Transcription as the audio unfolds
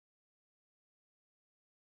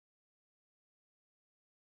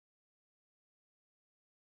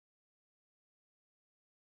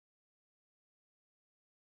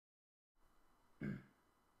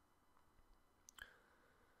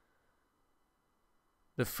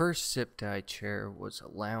The first zip tie chair was a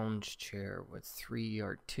lounge chair with 3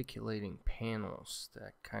 articulating panels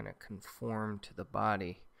that kind of conformed to the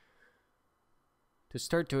body. To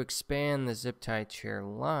start to expand the zip tie chair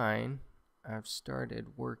line, I've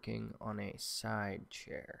started working on a side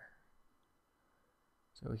chair.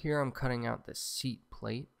 So here I'm cutting out the seat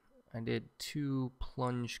plate. I did 2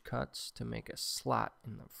 plunge cuts to make a slot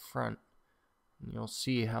in the front, and you'll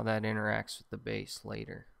see how that interacts with the base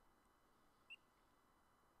later.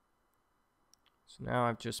 So now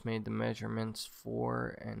I've just made the measurements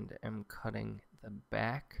for and am cutting the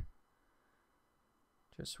back.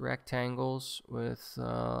 Just rectangles with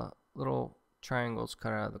little triangles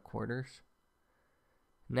cut out of the quarters.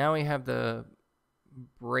 Now we have the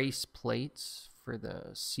brace plates for the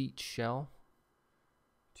seat shell,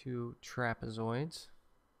 2 trapezoids.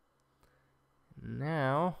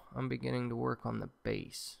 Now I'm beginning to work on the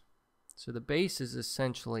base. So the base is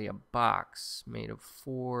essentially a box made of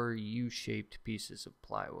 4 U-shaped pieces of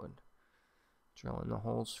plywood. Drilling the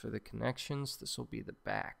holes for the connections. This will be the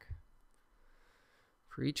back.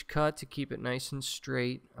 For each cut, to keep it nice and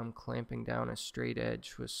straight, I'm clamping down a straight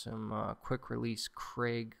edge with some quick release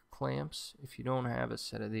Craig clamps. If you don't have a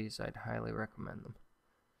set of these, I'd highly recommend them.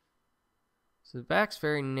 So the back's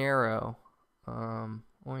very narrow,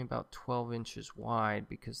 only about 12 inches wide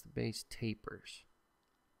because the base tapers.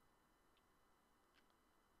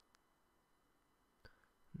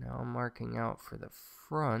 Now I'm marking out for the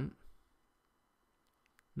front.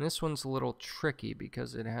 And this one's a little tricky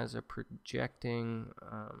because it has a projecting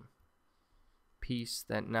piece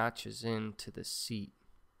that notches into the seat.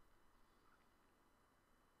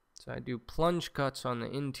 So I do plunge cuts on the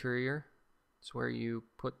interior. It's where you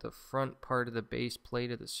put the front part of the base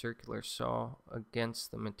plate of the circular saw against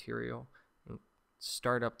the material and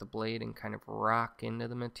start up the blade and kind of rock into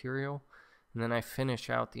the material. And then I finish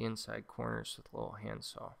out the inside corners with a little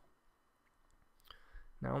handsaw.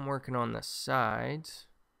 Now I'm working on the sides.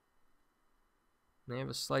 They have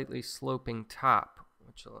a slightly sloping top,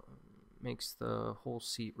 which makes the whole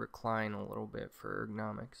seat recline a little bit for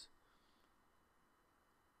ergonomics.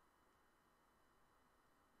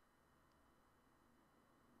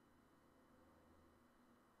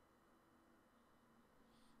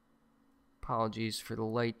 Apologies for the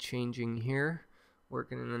light changing here,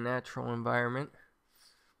 working in the natural environment.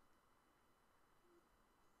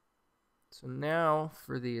 So now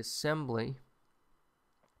for the assembly,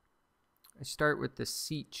 I start with the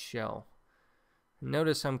seat shell. And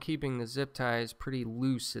notice I'm keeping the zip ties pretty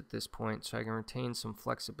loose at this point so I can retain some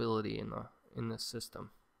flexibility in the system.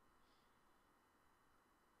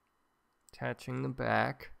 Attaching the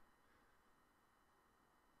back.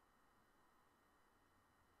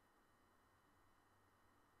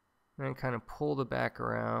 Then kind of pull the back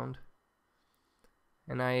around.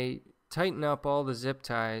 And I tighten up all the zip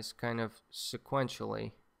ties kind of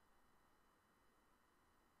sequentially.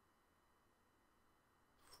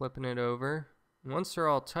 Flipping it over. Once they're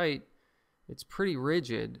all tight, it's pretty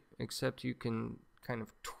rigid, except you can kind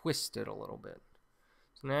of twist it a little bit.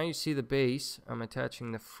 So now you see the base. I'm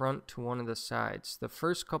attaching the front to one of the sides. The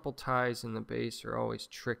first couple ties in the base are always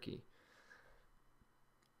tricky.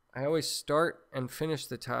 I always start and finish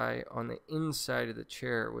the tie on the inside of the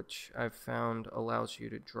chair, which I've found allows you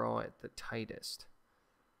to draw it the tightest.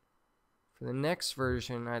 For the next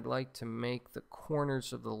version, I'd like to make the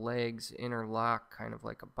corners of the legs interlock kind of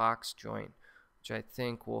like a box joint, which I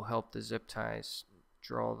think will help the zip ties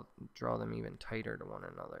draw them even tighter to one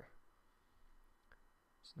another.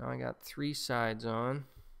 So now I got 3 sides on.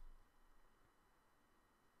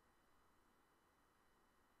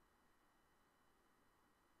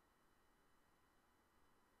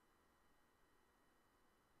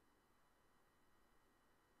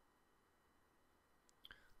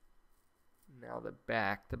 Now the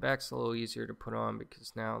back. The back's a little easier to put on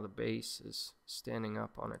because now the base is standing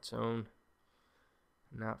up on its own,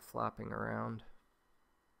 not flopping around.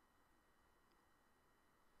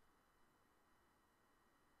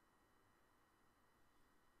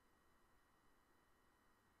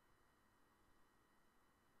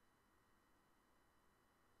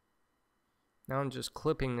 Now I'm just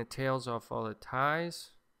clipping the tails off all the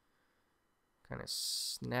ties. Kind of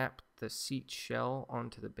snap the seat shell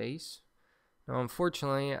onto the base. Now,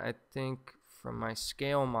 unfortunately, I think from my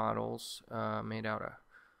scale models made out of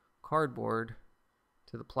cardboard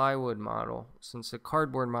to the plywood model, since the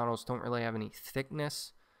cardboard models don't really have any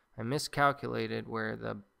thickness, I miscalculated where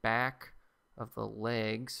the back of the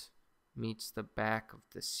legs meets the back of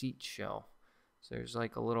the seat shell. So there's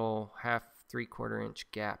like a little 1/2, 3/4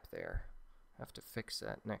 inch gap there. I have to fix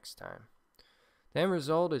that next time. The end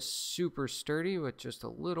result is super sturdy with just a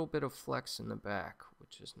little bit of flex in the back,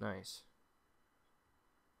 which is nice.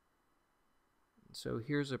 So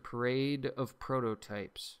here's a parade of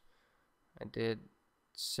prototypes. I did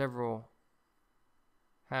several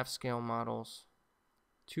half-scale models,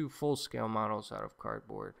 2 full-scale models out of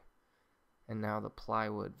cardboard, and now the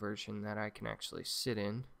plywood version that I can actually sit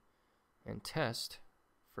in and test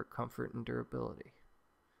for comfort and durability.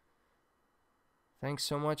 Thanks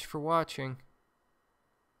so much for watching.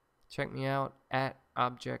 Check me out at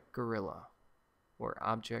Object Guerilla or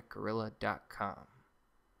objectguerilla.com.